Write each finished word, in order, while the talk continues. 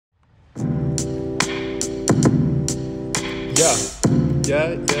Yeah.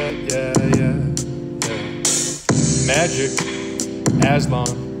 Magic, Azlon,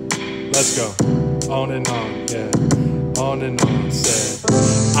 let's go. On and on, yeah. On and on, said.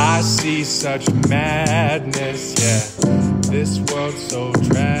 I see such madness, yeah. This world's so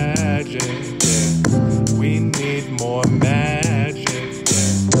tragic, yeah. We need more magic,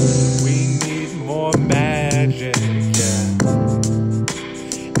 yeah. We need more magic, yeah.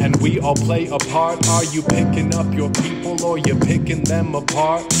 And we all play a part. Are you picking up your people or you picking them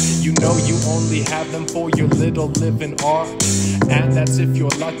apart? You know you only have them for your little living art, and that's if you're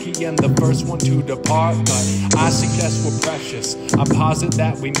lucky and the first one to depart. But I suggest we're precious, I posit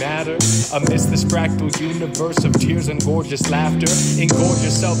that we matter amidst this fractal universe of tears and gorgeous laughter. Engorge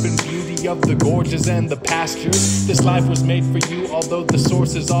yourself in beauty of the gorges and the pastures. This life was made for you, although the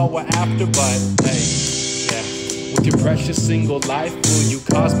source is all we're after. But hey, yeah, with your precious single life, will you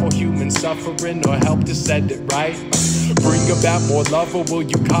cause more human suffering or help to set it right? Bring about more love, or will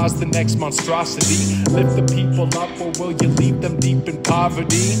you cause the next monstrosity? Lift the people up, or will you leave them deep in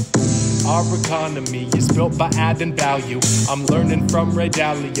poverty? Our economy is built by adding value. I'm learning from Ray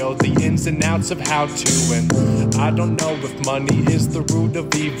Dalio the ins and outs of how to. And I don't know if money is the root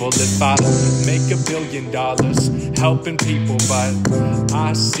of evil. If I make $1 billion helping people, but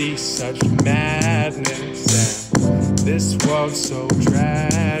I see such madness, and this world's so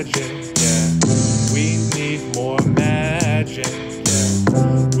tragic.